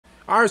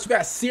All right, so we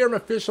got Serum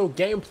official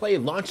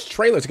gameplay launch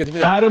trailers.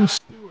 Adam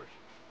Stewart,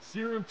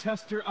 Serum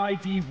Tester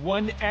ID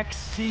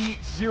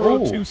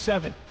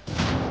 1XC027.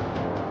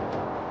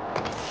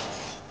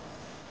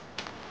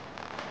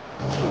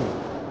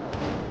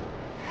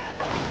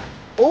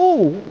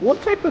 Oh,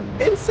 what type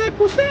of insect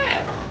was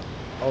that?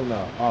 Oh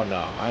no,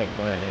 I ain't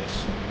playing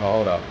this. Oh,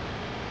 hold up.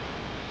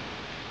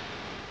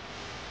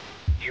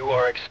 You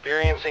are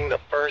experiencing the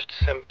first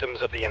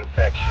symptoms of the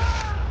infection.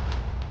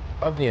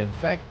 Of the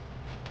infect?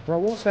 Bro,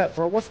 what's that,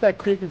 bro? What's that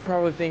creepy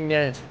crawly thing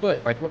there in his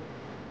foot? Like, what?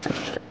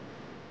 Oh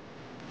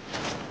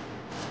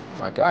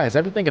my God, is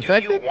everything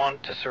affected? Do you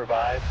want to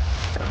survive?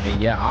 I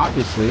mean, yeah,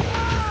 obviously.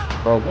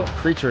 Bro, what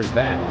creature is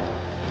that?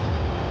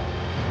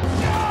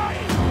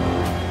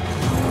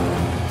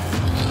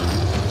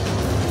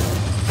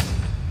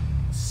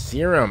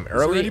 Serum,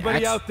 early. Is there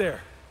anybody out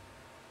there?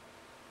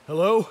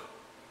 Hello?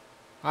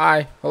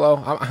 Hi,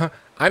 hello.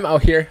 I'm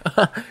out here.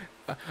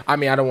 I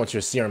mean, I don't want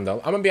your serum though.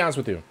 I'm gonna be honest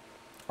with you.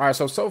 All right,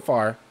 so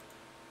far,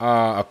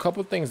 a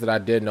couple things that I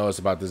did notice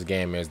about this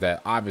game is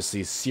that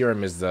obviously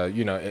serum is the,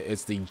 you know,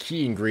 it's the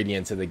key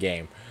ingredient to the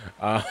game.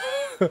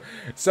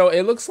 So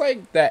it looks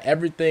like that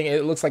everything,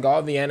 it looks like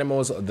all the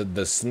animals,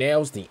 the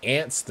snails, the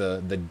ants,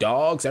 the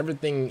dogs,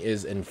 everything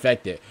is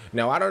infected.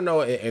 Now, I don't know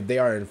if they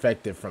are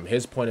infected from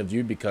his point of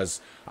view because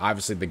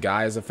obviously the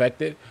guy is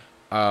affected.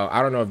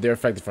 I don't know if they're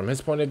affected from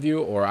his point of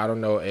view, or I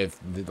don't know if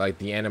like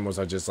the animals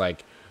are just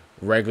like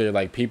regular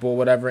like people or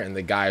whatever, and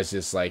the guy is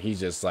just like, he's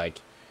just like,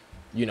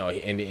 you know,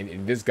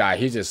 and this guy,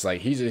 he's just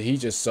like,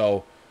 he's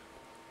so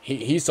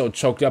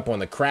choked up on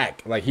the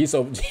crack, like he's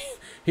so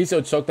he's so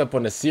choked up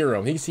on the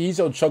serum, he's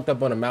so choked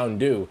up on the Mountain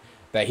Dew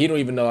that he don't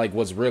even know like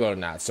what's real or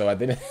not. So I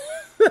think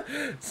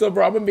so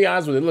bro, I'm gonna be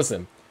honest with you.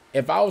 Listen,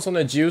 if I was on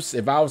the juice,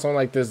 if I was on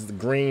like this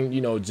green,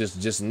 you know,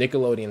 just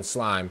Nickelodeon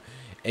slime,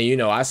 and you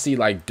know, I see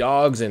like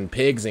dogs and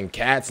pigs and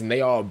cats, and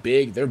they all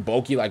big, they're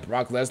bulky like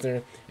Brock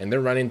Lesnar, and they're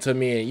running to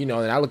me, and you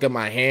know, and I look at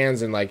my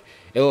hands and like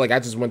it look like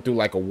I just went through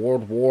like a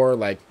world war,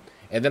 like,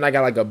 and then I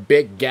got like a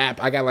big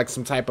gap, I got like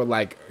some type of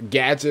like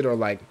gadget or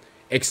like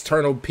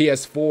external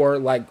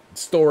PS4 like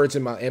storage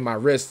in my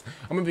wrist.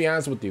 I'm gonna be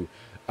honest with you.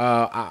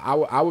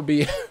 I would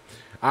be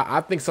I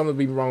think something would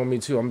be wrong with me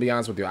too. I'm gonna be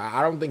honest with you.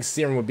 I don't think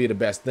serum would be the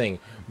best thing.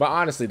 But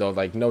honestly though,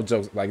 like no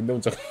jokes no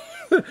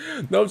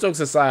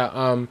jokes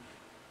aside,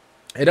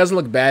 it doesn't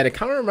look bad. It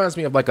kind of reminds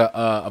me of like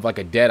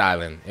a Dead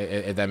Island,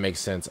 if that makes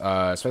sense.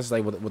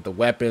 Especially like with the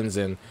weapons,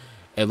 and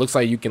it looks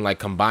like you can like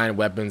combine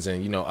weapons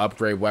and, you know,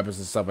 upgrade weapons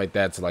and stuff like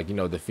that to like, you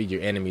know, defeat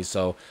your enemies.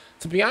 So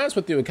to be honest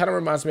with you, it kind of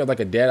reminds me of like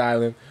a Dead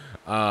Island.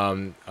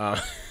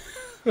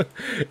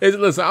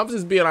 Listen, I'm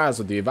just being honest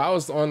with you. If I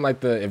was on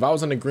like if I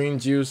was on the green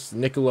juice,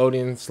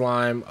 Nickelodeon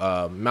slime,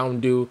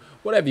 Mountain Dew,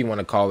 whatever you want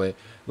to call it,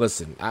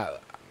 listen,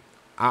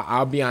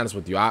 I'll be honest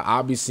with you.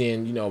 I'll be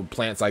seeing, you know,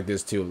 plants like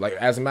this too. Like,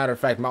 as a matter of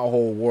fact, my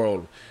whole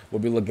world will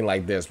be looking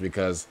like this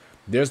because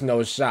there's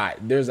no shot.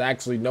 There's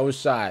actually no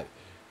shot.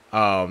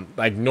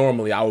 Like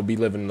normally I would be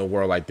living in a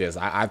world like this.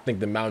 I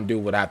think the Mountain Dew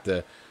would have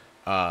to,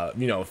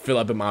 you know, fill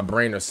up in my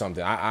brain or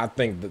something. I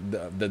think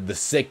the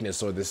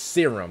sickness or the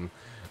serum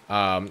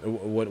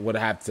would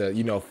have to,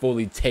 you know,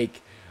 fully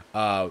take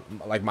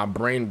like my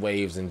brain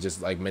waves and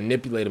just like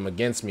manipulate them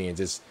against me and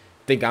just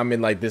think I'm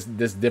in like this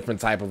different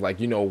type of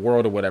like, you know,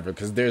 world or whatever,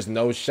 because there's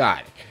no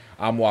shot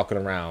I'm walking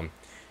around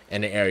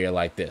in an area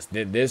like this.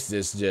 This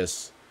is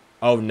just,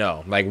 oh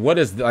no, like what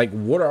are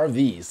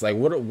these, like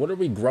what are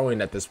we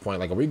growing at this point?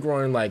 Like, are we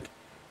growing like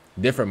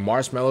different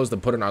marshmallows to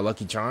put in our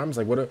Lucky Charms?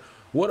 Like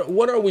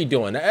what are we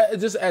doing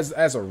just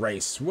as a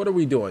race? What are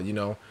we doing, you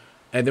know?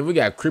 And then we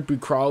got creepy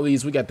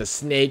crawlies, we got the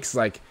snakes.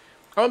 Like,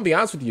 I'm gonna be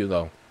honest with you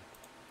though,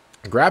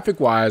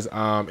 graphic wise,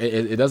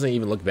 it doesn't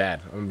even look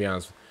bad. I'm gonna be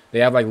honest. They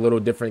have like little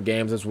different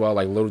games as well,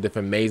 like little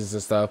different mazes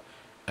and stuff.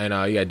 And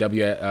you got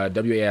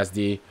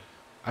WASD.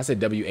 I said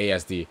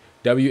WASD.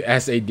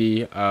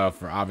 WSAD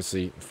for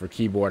obviously for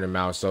keyboard and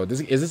mouse. So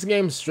is this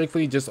game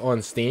strictly just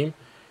on Steam?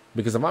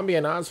 Because if I'm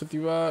being honest with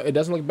you, it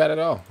doesn't look bad at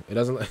all. It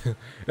doesn't it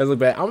doesn't look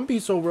bad. I'm gonna be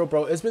so real,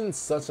 bro. It's been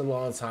such a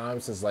long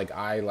time since like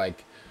I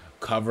like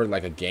covered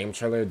like a game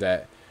trailer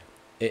that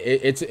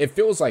it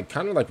feels like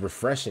kind of like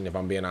refreshing, if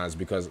I'm being honest.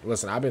 Because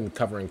listen, I've been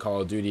covering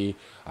Call of Duty.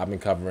 I've been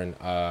covering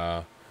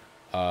I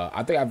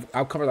think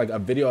I've covered like a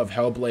video of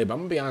Hellblade, but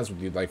I'm gonna be honest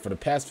with you, like for the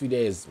past few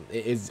days,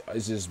 it's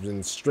just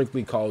been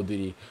strictly Call of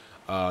Duty.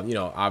 You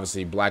know,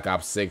 obviously Black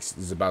Ops 6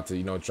 is about to,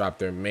 you know, drop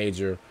their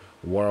major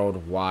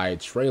worldwide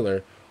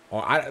trailer.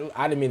 Or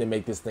I didn't mean to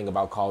make this thing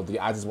about Call of Duty.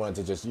 I just wanted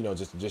to just, you know,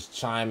 just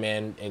chime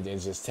in and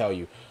just tell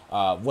you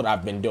what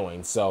I've been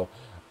doing. So,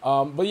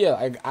 but yeah,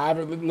 like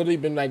I've literally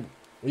been like,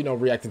 you know,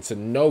 reacting to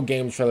no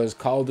game trailers.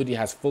 Call of Duty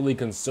has fully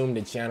consumed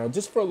the channel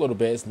just for a little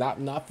bit. It's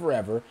not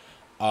forever.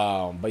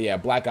 But yeah,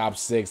 Black Ops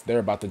 6, they're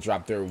about to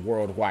drop their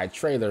worldwide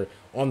trailer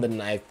on the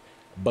 9th.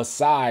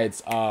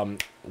 Besides,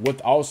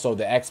 with also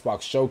the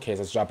Xbox showcase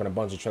that's dropping a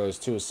bunch of trailers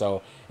too.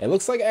 So it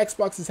looks like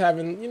Xbox is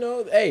having, you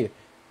know, hey,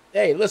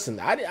 listen,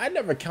 I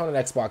never counted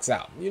Xbox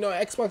out. You know,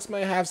 Xbox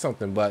might have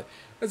something, but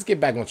let's get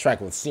back on track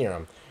with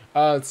Serum.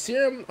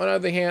 Serum, on the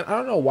other hand, I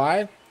don't know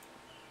why.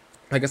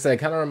 like I said, it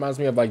kind of reminds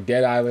me of like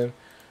Dead Island.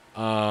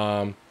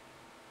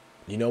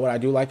 You know what I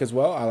do like as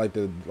well? I like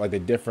the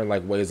different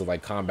like ways of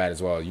like combat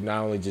as well. You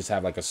not only just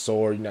have like a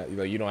sword,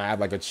 you don't have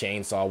like a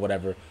chainsaw,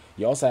 whatever.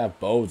 You also have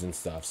bows and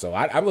stuff. So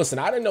I'm listen.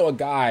 I didn't know a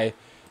guy,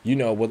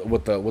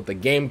 with the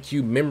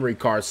GameCube memory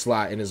card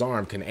slot in his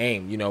arm can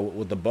aim,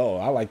 with the bow.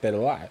 I like that a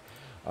lot.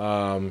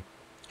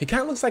 He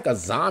kind of looks like a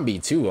zombie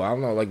too. I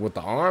don't know, like with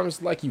the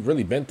arms, like he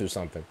really been through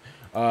something.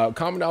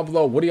 Comment down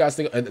below. What do you guys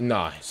think?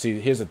 Nah, see,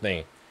 here's the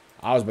thing.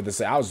 I was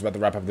about to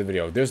wrap up the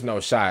video. There's no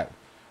shot.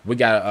 We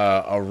got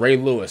a Ray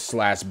Lewis /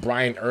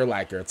 Brian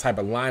Urlacher type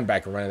of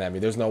linebacker running at me.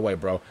 There's no way,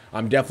 bro.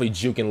 I'm definitely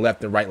juking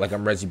left and right like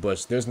I'm Reggie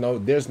Bush. There's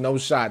no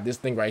shot. This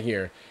thing right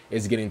here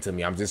is getting to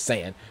me. I'm just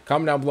saying.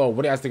 Comment down below.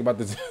 What do you guys think about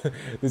this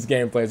this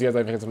gameplay? You guys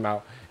like to check them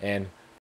out, and